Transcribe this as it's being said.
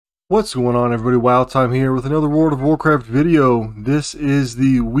What's going on, everybody? Wild Time here with another World of Warcraft video. This is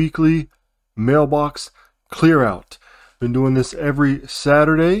the weekly mailbox clear out. Been doing this every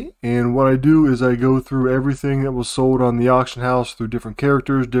Saturday, and what I do is I go through everything that was sold on the auction house through different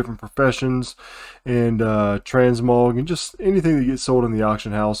characters, different professions, and Transmog, and just anything that gets sold in the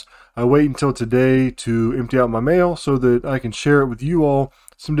auction house. I wait until today to empty out my mail so that I can share it with you all,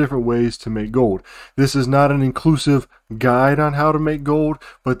 some different ways to make gold. This is not an inclusive guide on how to make gold,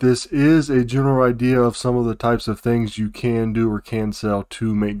 but this is a general idea of some of the types of things you can do or can sell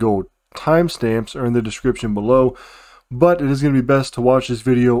to make gold. Timestamps are in the description below, but it is going to be best to watch this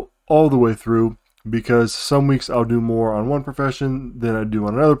video all the way through, because some weeks I'll do more on one profession than I do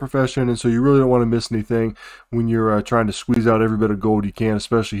on another profession, and so you really don't want to miss anything when you're trying to squeeze out every bit of gold you can,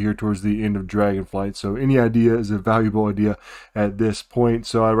 especially here towards the end of Dragonflight. So any idea is a valuable idea at this point,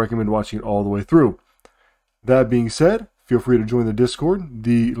 so I recommend watching it all the way through. That being said, feel free to join the Discord.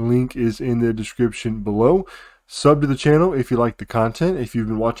 The link is in the description below. Sub to the channel if you like the content. If you've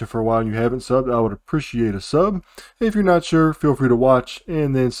been watching for a while and you haven't subbed, I would appreciate a sub. If you're not sure, feel free to watch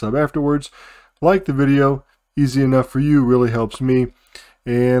and then sub afterwards. Like the video, easy enough for you, really helps me.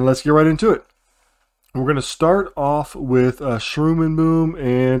 And let's get right into it. We're going to start off with Shroom and Boom,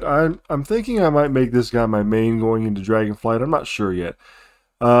 and I'm thinking I might make this guy my main going into Dragonflight. I'm not sure yet.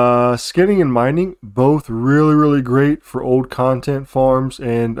 Skinning and mining, both really great for old content farms,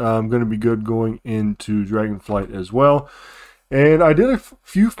 and going to be good going into Dragonflight as well. And I did a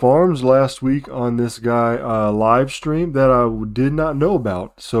few farms last week on this guy live stream that I did not know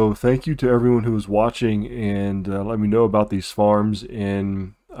about. So thank you to everyone who was watching and let me know about these farms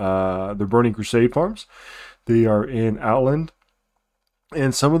in the Burning Crusade farms. They are in Outland.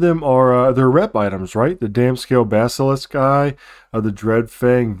 And some of them are, they're rep items, right? The Damscale Basilisk guy, the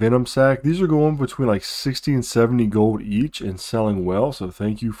Dreadfang Venom Sack. These are going between like 60 and 70 gold each and selling well. So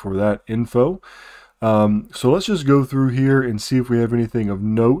thank you for that info. So let's just go through here and see if we have anything of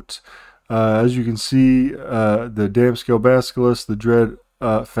note. As you can see, the Damscale Basilisk, the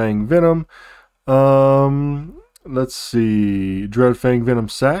Dreadfang Venom. Let's see, Dreadfang Venom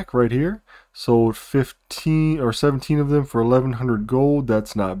Sack right here. Sold 15 or 17 of them for 1100 gold.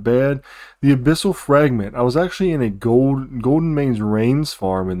 That's not bad. The Abyssal Fragment. I was actually in a Golden Mane's Rains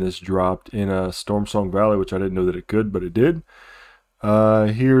farm, and this dropped in Stormsong Valley, which I didn't know that it could, but it did.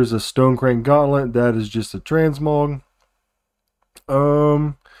 Here's a Stonecrank Gauntlet. That is just a Transmog.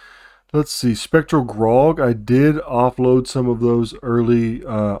 Let's see, Spectral Grog. I did offload some of those early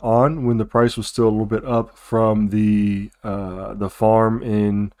on when the price was still a little bit up from the farm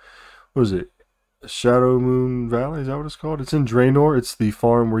in, what was it, Shadow Moon Valley? Is that what it's called? It's in Draenor. It's the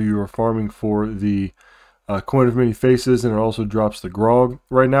farm where you are farming for the Coin of Many Faces, and it also drops the Grog.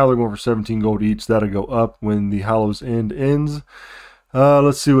 Right now they're going for 17 gold each. That'll go up when the Hallow's End ends.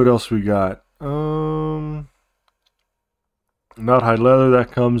 Let's see what else we got. Not hide leather.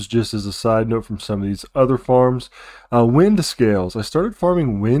 That comes just as a side note from some of these other farms. Wind scales. I started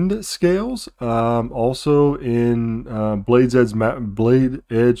farming wind scales also in Blade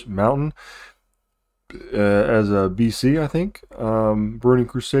Edge Mountain as a BC, I think. Burning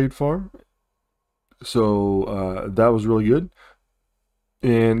Crusade farm. So that was really good.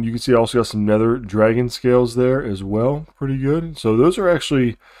 And you can see I also got some nether dragon scales there as well. Pretty good. So those are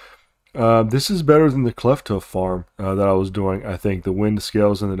actually, this is better than the Clefthoof farm that I was doing, I think. The wind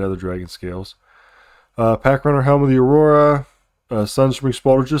scales and the nether dragon scales. Pack Runner Helm of the Aurora. Sunspring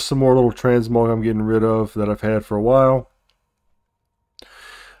Spawner. Just some more little Transmog I'm getting rid of that I've had for a while.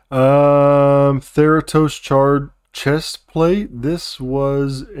 Theratos Charred Chest Plate. This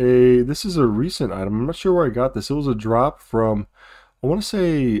is a recent item. I'm not sure where I got this. It was a drop from, I want to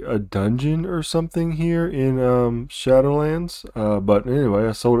say, a dungeon or something here in Shadowlands. But anyway,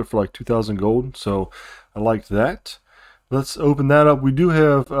 I sold it for like 2,000 gold, so I liked that. Let's open that up. We do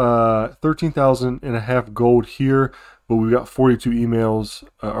have 13,500 gold here, but we've got 42 emails,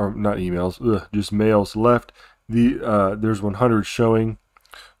 or not emails, just mails left. There's 100 showing.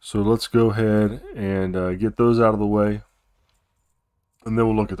 So let's go ahead and get those out of the way, and then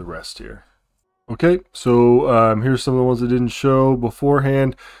we'll look at the rest here. Okay, so here's some of the ones that didn't show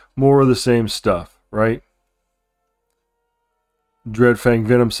beforehand. More of the same stuff, right? Dreadfang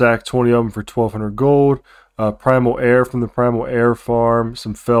Venom Sack, 20 of them for 1,200 gold. Primal Air from the Primal Air farm.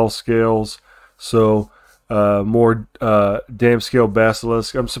 Some Fell Scales. So more Damscale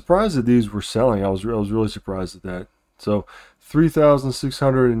Basilisk. I'm surprised that these were selling. I was really surprised at that. So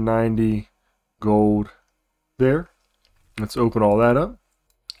 3,690 gold there. Let's open all that up.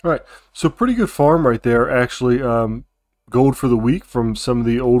 All right, so pretty good farm right there, actually. Gold for the week from some of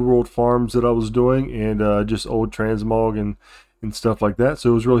the old world farms that I was doing, and just old Transmog and stuff like that. So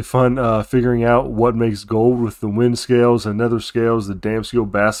it was really fun figuring out what makes gold with the wind scales, the nether scales, the damn skill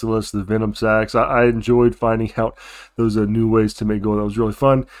basilisk, the venom sacks. I enjoyed finding out those new ways to make gold. That was really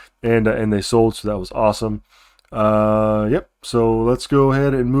fun, and they sold, so that was awesome. Yep, so let's go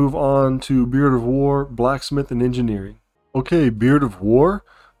ahead and move on to Beard of War, Blacksmith, and Engineering. Okay, Beard of War,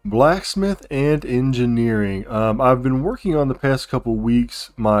 Blacksmith, and Engineering. I've been working on the past couple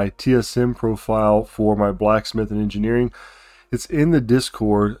weeks my TSM profile for my Blacksmith and Engineering. It's in the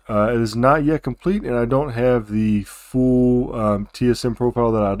Discord. It is not yet complete, and I don't have the full TSM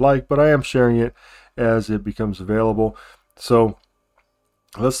profile that I'd like, but I am sharing it as it becomes available. So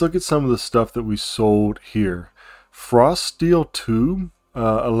let's look at some of the stuff that we sold here. Frost Steel Tube,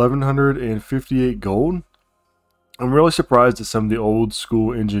 1158 gold. I'm really surprised at some of the old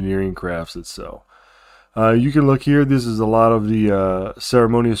school engineering crafts that sell. You can look here. This is a lot of the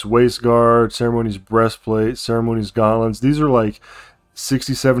ceremonious waist guard, ceremonious breastplate, ceremonious gauntlets. These are like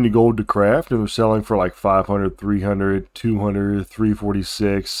 60, 70 gold to craft, and they're selling for like 500, 300, 200,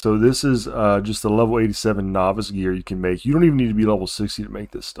 346. So this is just the level 87 novice gear you can make. You don't even need to be level 60 to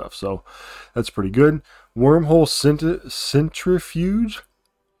make this stuff. So that's pretty good. Wormhole Centrifuge,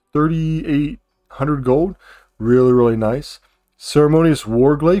 3,800 gold. Really, really nice. Ceremonious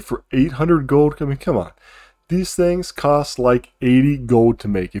Warglaive for 800 gold. I mean, come on. These things cost like 80 gold to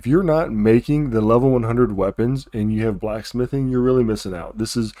make. If you're not making the level 100 weapons and you have blacksmithing, you're really missing out.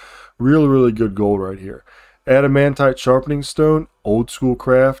 This is really, really good gold right here. Adamantite Sharpening Stone, old school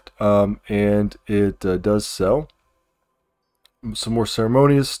craft, and it does sell. Some more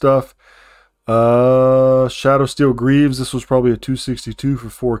ceremonious stuff. Shadow Steel Greaves. This was probably a 262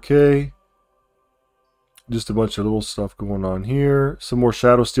 for 4K. Just a bunch of little stuff going on here. Some more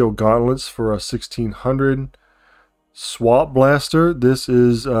Shadow Steel Gauntlets for 1600. Swap Blaster. This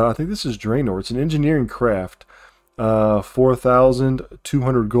is, I think this is Draenor. It's an engineering craft.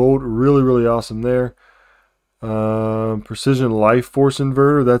 4,200 gold. Really, really awesome there. Precision Life Force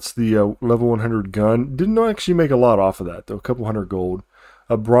Inverter. That's the level 100 gun. Didn't actually make a lot off of that though. A couple hundred gold.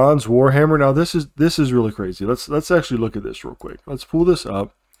 A Bronze Warhammer. Now this is really crazy. Let's actually look at this real quick. Let's pull this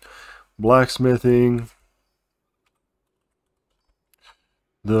up. Blacksmithing.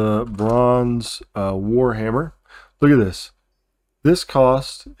 The Bronze Warhammer. Look at this. This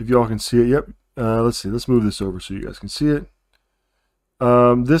cost, if y'all can see it, yep. Let's see. Let's move this over so you guys can see it.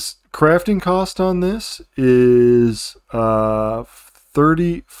 This crafting cost on this is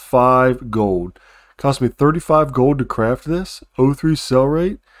 35 gold. Cost me 35 gold to craft this. 03 sell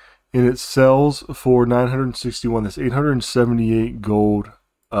rate, and it sells for 961. That's 878 gold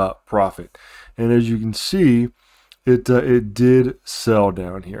profit. And as you can see, it did sell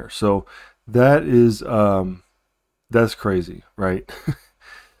down here. So that is that's crazy, right?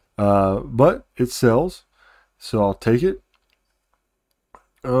 But it sells, so I'll take it.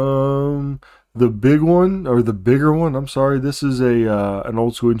 The big one, or the bigger one, I'm sorry, this is a an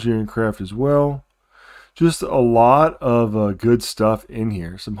old school engineering craft as well. Just a lot of good stuff in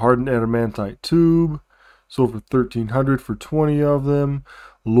here. Some hardened adamantite tube, sold for 1,300 for 20 of them.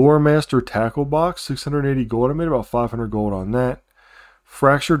 Lore Master tackle box, 680 gold. I made about 500 gold on that.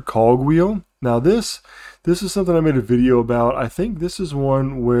 Fractured cogwheel. Now this is something I made a video about. I think this is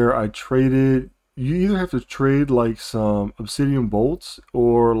one where I traded. You either have to trade like some obsidian bolts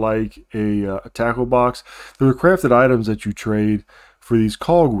or like a tackle box. There are crafted items that you trade for these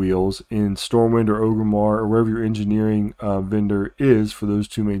cogwheels in Stormwind or Orgrimmar or wherever your engineering vendor is for those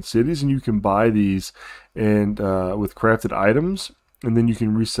two main cities, and you can buy these and with crafted items. And then you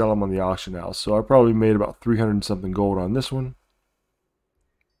can resell them on the auction house. So I probably made about 300 and something gold on this one.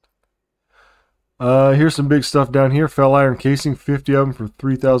 Here's some big stuff down here. Fell iron casing, 50 of them for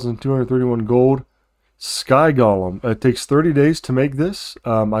 3,231 gold. Sky Golem. It takes 30 days to make this.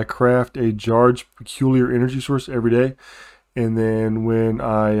 I craft a Jarge peculiar energy source every day. And then when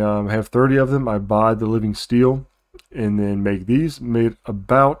I have 30 of them, I buy the living steel and then make these. Made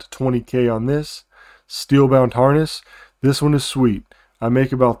about 20k on this. Steel bound harness. This one is sweet. I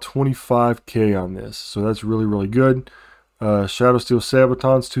make about 25k on this, so that's really, really good. Shadow Steel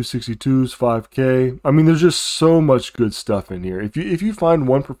Sabatons, 262s, 5k. I mean, there's just so much good stuff in here. If you find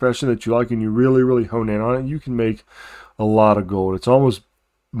one profession that you like and you really, really hone in on it, you can make a lot of gold. It's almost,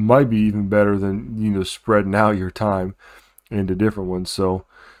 might be even better than, you know, spreading out your time into different ones. So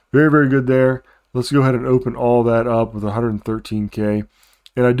very, very good there. Let's go ahead and open all that up with 113k.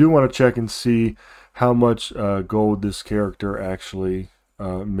 And I do want to check and see how much gold this character actually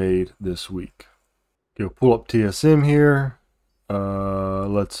made this week. Okay, pull up TSM here.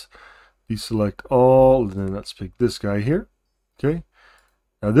 Let's deselect all, and then let's pick this guy here. Okay.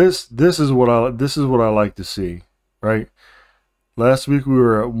 Now this is what I like to see, right? Last week we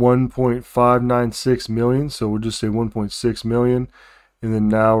were at 1.596 million, so we'll just say 1.6 million. And then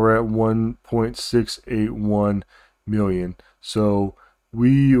now we're at 1.681 million. So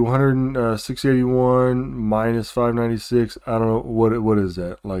we 681 minus 596. I don't know what is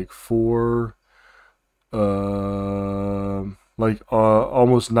that, like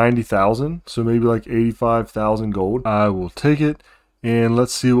almost 90,000. So maybe like 85,000 gold. I will take it, and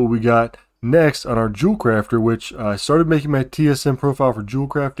let's see what we got next on our jewel crafter, which I started making my TSM profile for jewel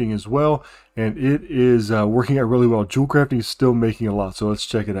crafting as well, and it is working out really well. Jewel crafting is still making a lot, so let's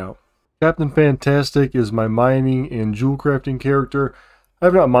check it out. Captain Fantastic is my mining and jewel crafting character. I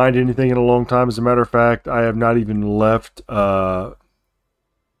have not mined anything in a long time. As a matter of fact, I have not even left the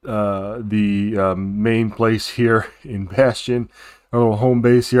main place here in Bastion, our little home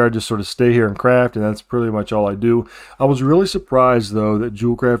base here. I just sort of stay here and craft, and that's pretty much all I do. I was really surprised though that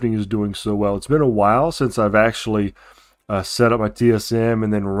jewel crafting is doing so well. It's been a while since I've actually set up my TSM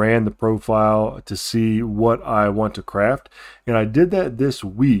and then ran the profile to see what I want to craft, and I did that this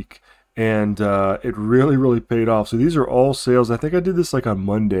week, and it really paid off. So these are all sales. I think I did this like on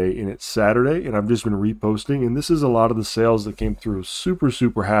Monday, and it's Saturday, and I've just been reposting, and this is a lot of the sales that came through.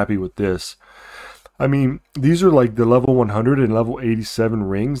 Super happy with this. I mean, these are like the level 100 and level 87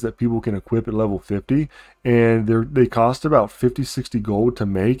 rings that people can equip at level 50, and they cost about 50-60 gold to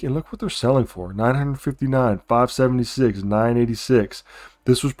make, and look what they're selling for: 959, 576, 986.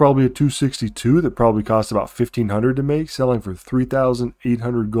 This was probably a 262 that probably cost about 1,500 to make, selling for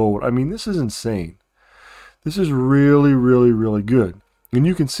 3,800 gold. I mean, this is insane. This is really good. And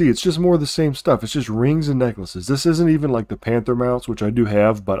you can see it's just more of the same stuff. It's just rings and necklaces. This isn't even like the Panther mounts, which I do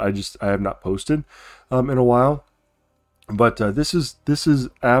have, but I have not posted in a while. But this is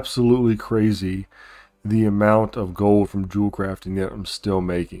absolutely crazy, the amount of gold from jewel crafting that I'm still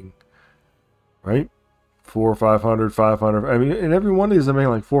making. Right? 400, 500, 500. I mean, and every one of these I'm making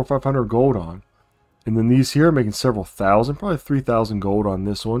like 400 or 500 gold on. And then these here are making several thousand, probably 3,000 gold on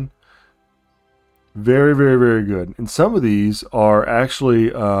this one. Very good. And some of these are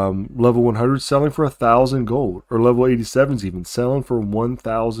actually level 100 selling for 1,000 gold, or level 87s even selling for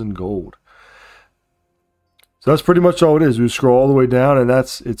 1,000 gold. So that's pretty much all it is. We scroll all the way down, and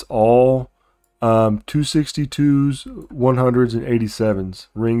it's all 262s, 100s, and 87s,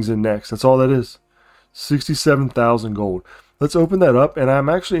 rings and necks. That's all that is. 67,000 gold. Let's open that up, and I'm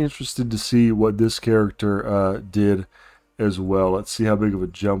actually interested to see what this character did as well. Let's see how big of a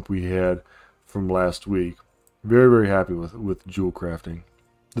jump we had from last week. Very happy with jewel crafting.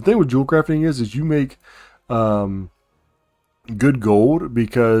 The thing with jewel crafting is you make good gold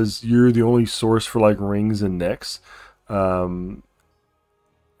because you're the only source for like rings and necks, and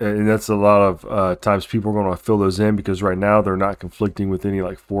that's a lot of times people are going to fill those in because right now they're not conflicting with any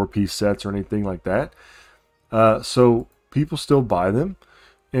like 4-piece sets or anything like that. So people still buy them,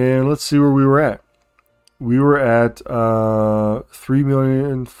 and let's see where we were at. We were at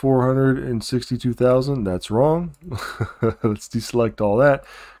 3,462,000. That's wrong. Let's deselect all that.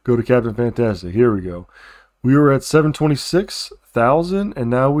 Go to Captain Fantastic. Here we go. We were at 726,000, and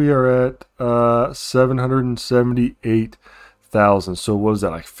now we are at 778,000. So what is that,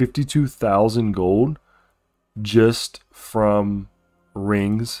 like 52,000 gold just from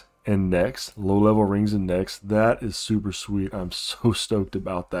rings and necks, low-level rings and necks? That is super sweet. I'm so stoked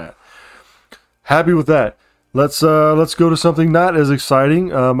about that. Happy with that. Let's go to something not as exciting.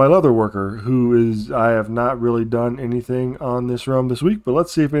 My Leatherworker, I have not really done anything on this realm this week, but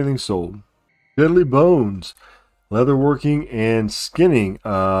let's see if anything's sold. Deadly Bones, Leatherworking and Skinning.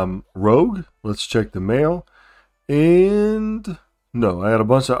 Rogue, let's check the mail. And no, I had a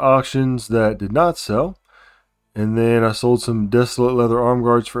bunch of auctions that did not sell. And then I sold some Desolate Leather Arm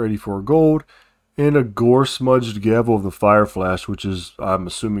Guards for 84 gold. And a Gore Smudged Gavel of the Fire Flash, which is, I'm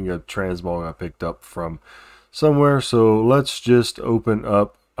assuming, a Transmog I picked up from somewhere. So let's just open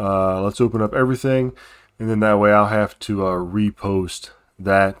up everything, and then that way I'll have to repost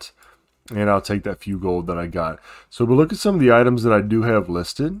that, and I'll take that few gold that I got. So but look at some of the items that I do have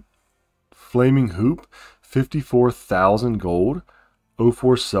listed. Flaming Hoop, 54,000 gold.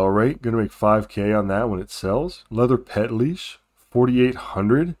 04 sell rate, gonna make 5k on that when it sells. Leather Pet Leash,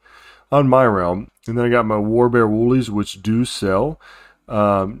 4,800 on my realm. And then I got my Warbear Woolies, which do sell.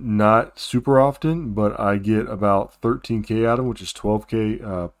 Not super often, but I get about 13k out of them, which is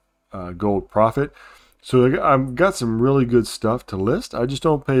 12k gold profit. So I've got some really good stuff to list. I just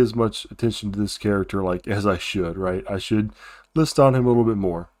don't pay as much attention to this character like as I should, right? I should list on him a little bit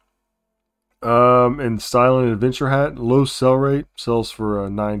more. And Silent Adventure Hat, low sell rate, sells for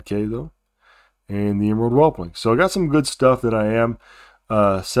 9k though. And the Emerald Whelpling. So I got some good stuff that I am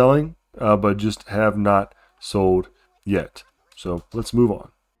selling, but just have not sold yet. So let's move on.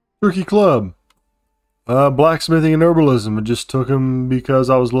 Turkey Club. Blacksmithing and herbalism. I just took them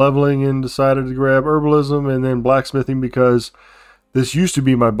because I was leveling and decided to grab herbalism, and then blacksmithing because this used to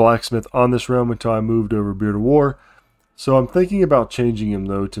be my blacksmith on this realm until I moved over Beard of War. So I'm thinking about changing him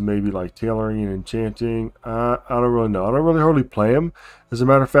though to maybe like tailoring and enchanting. I don't really know. I don't really hardly play him. As a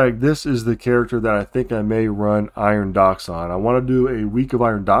matter of fact, this is the character that I think I may run Iron Docks on. I want to do a week of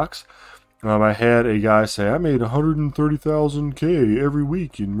Iron Docks. I had a guy say, I made 130,000K every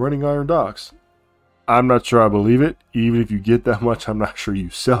week in running Iron Docks. I'm not sure I believe it. Even if you get that much, I'm not sure you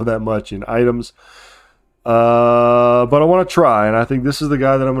sell that much in items. But I want to try, and I think this is the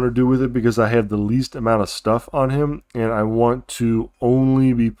guy that I'm going to do with it because I have the least amount of stuff on him, and I want to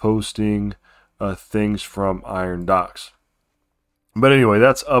only be posting things from Iron Docks. But anyway,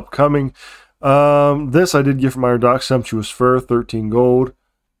 that's upcoming. This I did get from Iron Docks, Sumptuous Fur, 13 gold.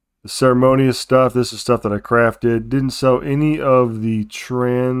 The ceremonious stuff, this is stuff that I crafted. Didn't sell any of the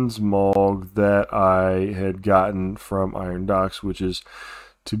Transmog that I had gotten from Iron Docks, which is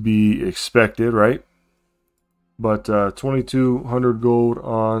to be expected, right? But 2,200 gold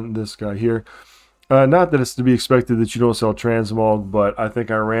on this guy here. Not that it's to be expected that you don't sell Transmog, but I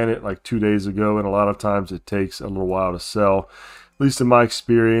think I ran it like 2 days ago, and a lot of times it takes a little while to sell, at least in my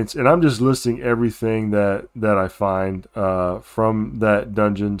experience. And I'm just listing everything that I find from that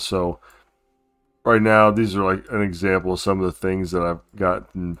dungeon. So right now, these are like an example of some of the things that I've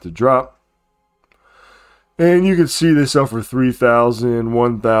gotten to drop. And you can see they sell for 3,000,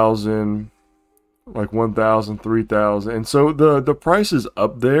 1,000, like 1,000, 3,000. And so the price is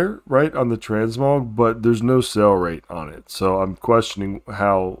up there, right, on the Transmog, but there's no sell rate on it. So I'm questioning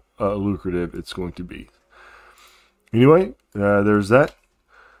how lucrative it's going to be. Anyway, there's that.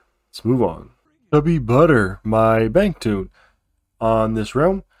 Let's move on. Chubby Butter, my bank toon on this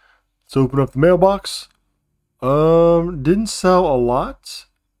realm. Let's open up the mailbox. Didn't sell a lot.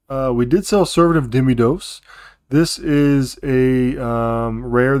 We did sell Servative Demidos. This is a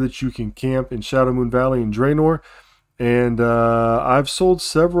rare that you can camp in Shadow Moon Valley in Draenor. And I've sold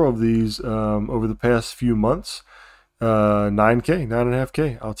several of these over the past few months. 9K,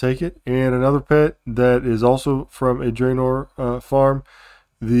 9.5K, I'll take it. And another pet that is also from a Draenor farm,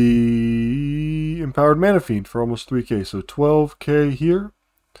 the Empowered Mana Fiend for almost 3K. So 12K here.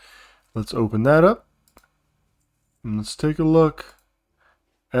 Let's open that up. And let's take a look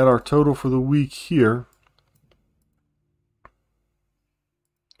at our total for the week here.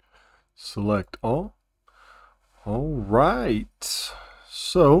 Select all. All right.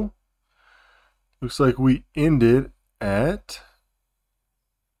 So, looks like we ended at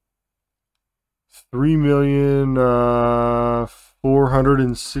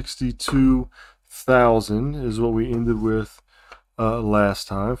 3,462,000 is what we ended with last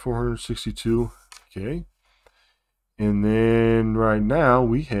time. 462. Okay. And then right now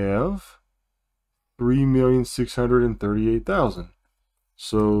we have 3,638,000.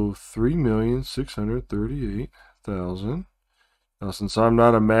 So 3,638,000. Now, since I'm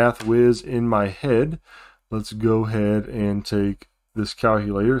not a math whiz in my head, let's go ahead and take this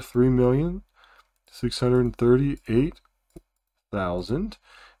calculator. 3,638,000,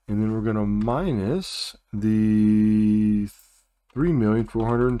 and then we're going to minus the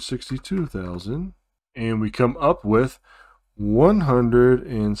 3,462,000, and we come up with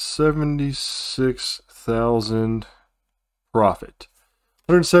 176,000 profit.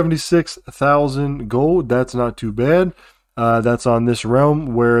 176,000 gold. That's not too bad. That's on this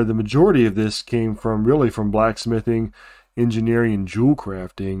realm where the majority of this came from, really from blacksmithing, engineering, and jewel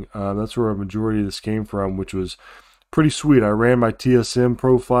crafting. That's where a majority of this came from, which was pretty sweet. I ran my TSM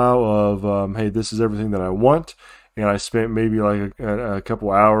profile of, hey, this is everything that I want. And I spent maybe like a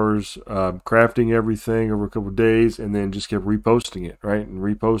couple hours crafting everything over a couple of days, and then just kept reposting it, right? And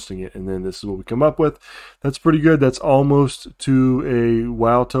reposting it. And then this is what we come up with. That's pretty good. That's almost to a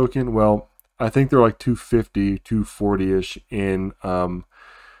WoW token. Well, I think they're like 250, 240-ish in NA.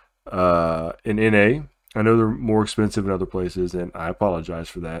 I know they're more expensive in other places, and I apologize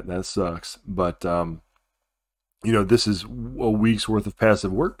for that. That sucks. But you know, this is a week's worth of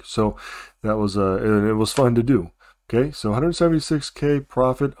passive work, so that was it was fun to do. Okay, so 176K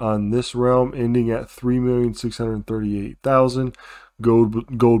profit on this realm, ending at 3,638,000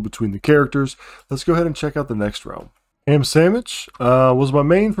 gold between the characters. Let's go ahead and check out the next realm. Ham Sandwich was my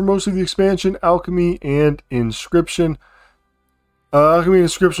main for most of the expansion. Alchemy and Inscription. Alchemy and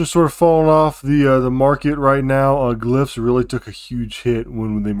Inscription sort of falling off the market right now. Glyphs really took a huge hit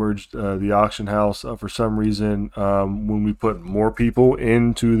when they merged the auction house. For some reason, when we put more people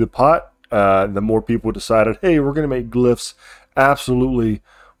into the pot, the more people decided, hey, we're going to make glyphs absolutely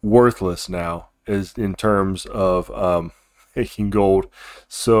worthless now, is in terms of making gold.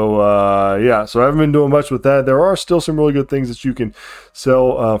 So yeah, so I haven't been doing much with that. There are still some really good things that you can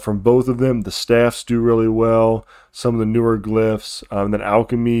sell from both of them. The staffs do really well, some of the newer glyphs, and then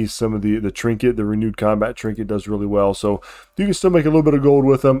Alchemy, some of the trinket, the renewed combat trinket does really well. So you can still make a little bit of gold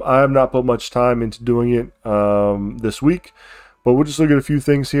with them. I have not put much time into doing it this week, but we'll just look at a few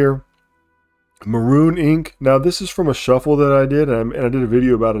things here. Maroon ink. Now this is from a shuffle that I did, and I did a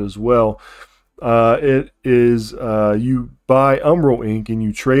video about it as well. It is you buy Umbral ink and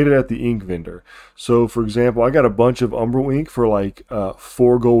you trade it at the ink vendor. So for example, I got a bunch of Umbral ink for like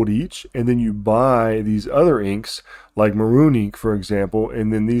 4 gold each, and then you buy these other inks like Maroon ink, for example,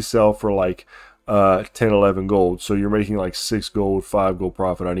 and then these sell for like 10, 11 gold. So you're making like 6 gold, 5 gold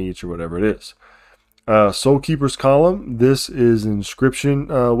profit on each, or whatever it is. Soul Keeper's Column. This is an Inscription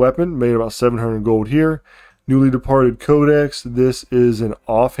weapon, made about 700 gold here. Newly Departed Codex. This is an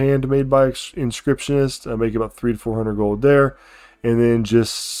offhand made by Inscriptionist. I make about 300 to 400 gold there, and then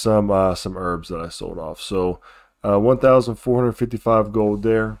just some herbs that I sold off. So 1,455 gold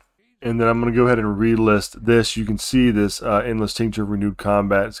there. And then I'm going to go ahead and relist this. You can see this Endless Tincture of Renewed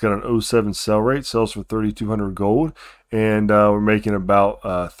Combat. It's got an 07 sell rate, sells for 3,200 gold, and we're making about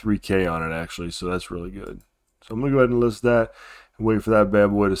 3K on it actually, so that's really good. So I'm going to go ahead and list that and wait for that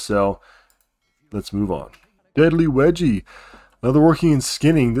bad boy to sell. Let's move on. Deadly Wedgie, Leatherworking and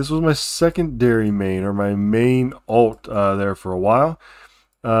Skinning. This was my secondary main, or my main alt there for a while.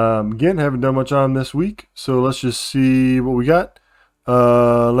 Again, haven't done much on this week, so let's just see what we got.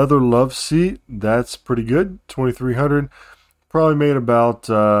 Leather Love Seat, that's pretty good, 2,300. Probably made about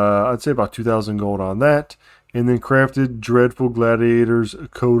I'd say about 2,000 gold on that. And then Crafted Dreadful Gladiators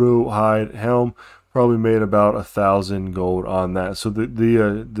Kodo Hide Helm, probably made about 1,000 gold on that. So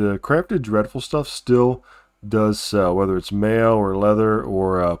the Crafted Dreadful stuff still does sell, whether it's mail or leather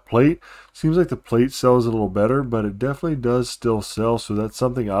or plate. Seems like the plate sells a little better, but it definitely does still sell. So that's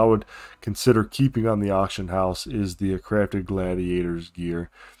something I would consider keeping on the auction house, is the Crafted Gladiators gear.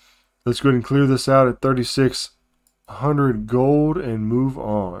 Let's go ahead and clear this out at 3,600 gold and move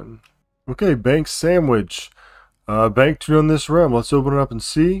on. Okay, Bank Sandwich. Bank Toon on this realm. Let's open it up and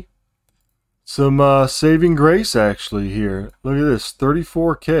see. Some saving grace actually here. Look at this,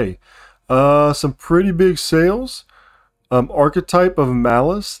 34K. Some pretty big sales. Archetype of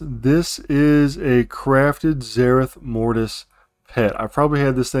Malice. This is a crafted Zareth Mortis pet. I probably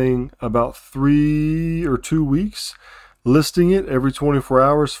had this thing about 3 or 2 weeks. Listing it every 24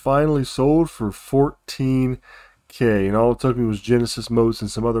 hours. Finally sold for 14K. And all it took me was Genesis motes and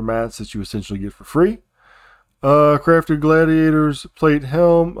some other mats that you essentially get for free. Crafted Gladiators Plate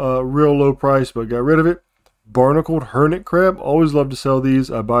Helm. Real low price, but got rid of it. Barnacled Hermit Crab. Always love to sell these.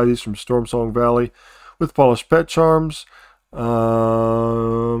 I buy these from Stormsong Valley with Polished Pet Charms.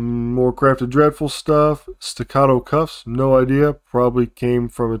 More Crafted Dreadful stuff. Staccato Cuffs. No idea. Probably came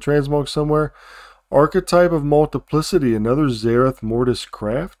from a Transmog somewhere. Archetype of Multiplicity. Another Zareth Mortis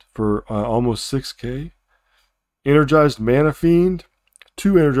craft for almost 6K. Energized Mana Fiend.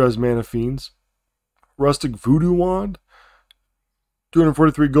 2 Energized Mana Fiends. Rustic Voodoo Wand.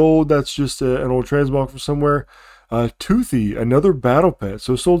 243 gold. That's just an old Transmog from somewhere. Toothy, another battle pet.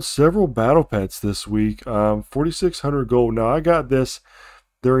 So sold several battle pets this week. 4,600 gold. Now I got this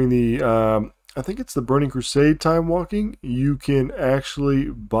during the I think it's the Burning Crusade time walking. You can actually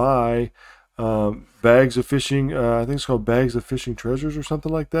buy bags of fishing. I think it's called bags of fishing treasures or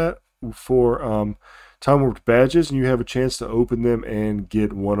something like that for time warped badges, and you have a chance to open them and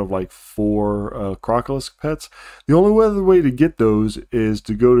get one of like 4 Crocolisk pets. The only other way to get those is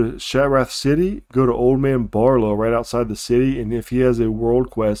to go to Shatrath City, go to Old Man Barlow right outside the city, and if he has a world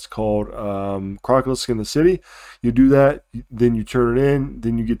quest called Crocolisk in the City, you do that, then you turn it in,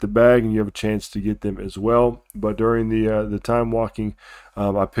 then you get the bag, and you have a chance to get them as well. But during the time walking,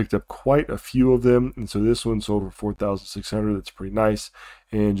 I picked up quite a few of them, and so this one sold for 4,600. That's pretty nice.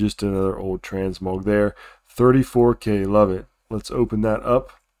 And just another old Transmog there. 34K, love it. Let's open that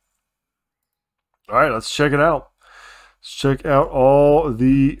up. All right, let's check it out. Let's check out all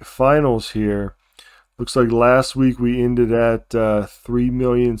the finals here. Looks like last week we ended at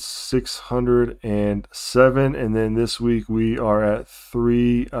 3,607,000, and then this week we are at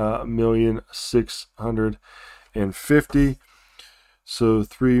 3,650,000. So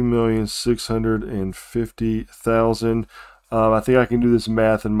 3,650,000. I think I can do this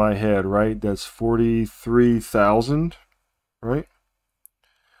math in my head, right? That's 43,000, right?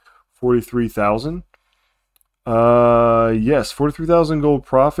 43,000. Yes, 43,000 gold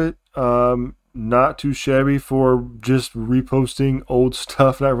profit. Not too shabby for just reposting old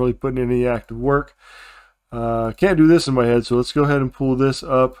stuff, not really putting in any active work. Can't do this in my head, so let's go ahead and pull this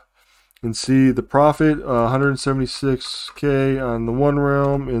up and see the profit, 176k on the one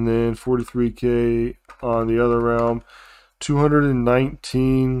realm, and then 43k on the other realm.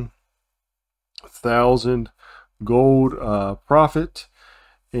 219,000 gold profit,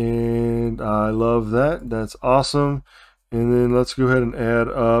 and I love that. That's awesome. And then let's go ahead and add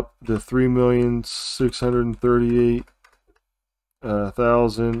up the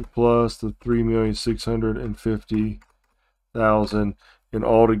 3,638,000 plus the 3,650,000, and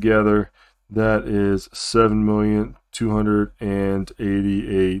altogether that is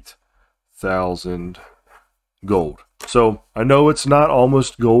 7,288,000 gold. So I know it's not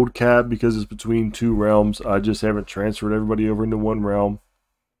almost gold cap because it's between two realms. I just haven't transferred everybody over into one realm,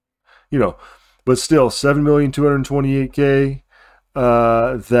 you know, but still 7,228k.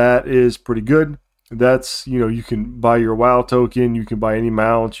 That is pretty good. That's, you know, you can buy your WoW token, you can buy any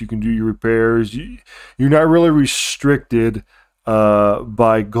mounts, you can do your repairs. You're not really restricted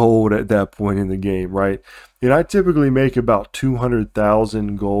by gold at that point in the game, right? And I typically make about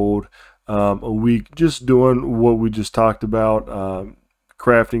 200,000 gold a week just doing what we just talked about,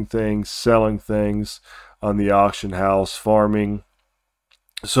 crafting things, selling things on the auction house, farming.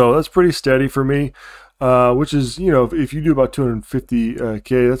 So that's pretty steady for me, which is, you know, if you do about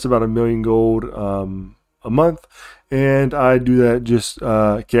 250k, that's about 1 million gold a month, and I do that just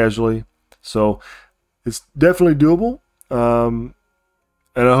casually. So it's definitely doable, and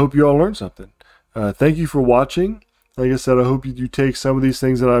I hope you all learned something. Thank you for watching. Like I said, I hope you take some of these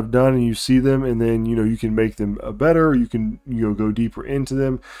things that I've done and you see them, and then, you know, you can make them better. You can, you know, go deeper into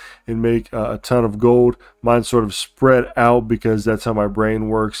them and make a ton of gold. Mine's sort of spread out because that's how my brain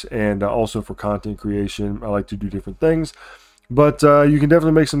works, and also for content creation, I like to do different things. But you can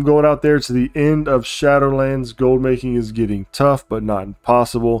definitely make some gold out there. It's the end of Shadowlands. Gold making is getting tough, but not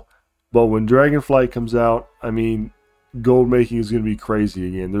impossible. But when Dragonflight comes out, I mean, gold making is going to be crazy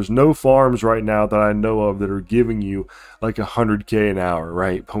again. There's no farms right now that I know of that are giving you like 100k an hour,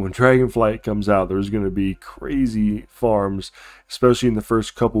 right? But when Dragonflight comes out, there's going to be crazy farms, especially in the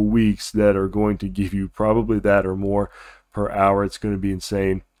first couple weeks, that are going to give you probably that or more per hour. It's going to be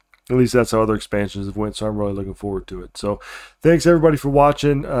insane. At least that's how other expansions have went, so I'm really looking forward to it. So thanks everybody for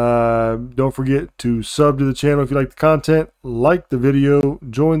watching. Don't forget to sub to the channel if you like the content, like the video,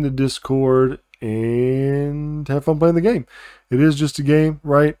 join the Discord, and have fun playing the game. It is just a game,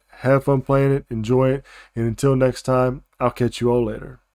 right? Have fun playing it, enjoy it, and until next time, I'll catch you all later.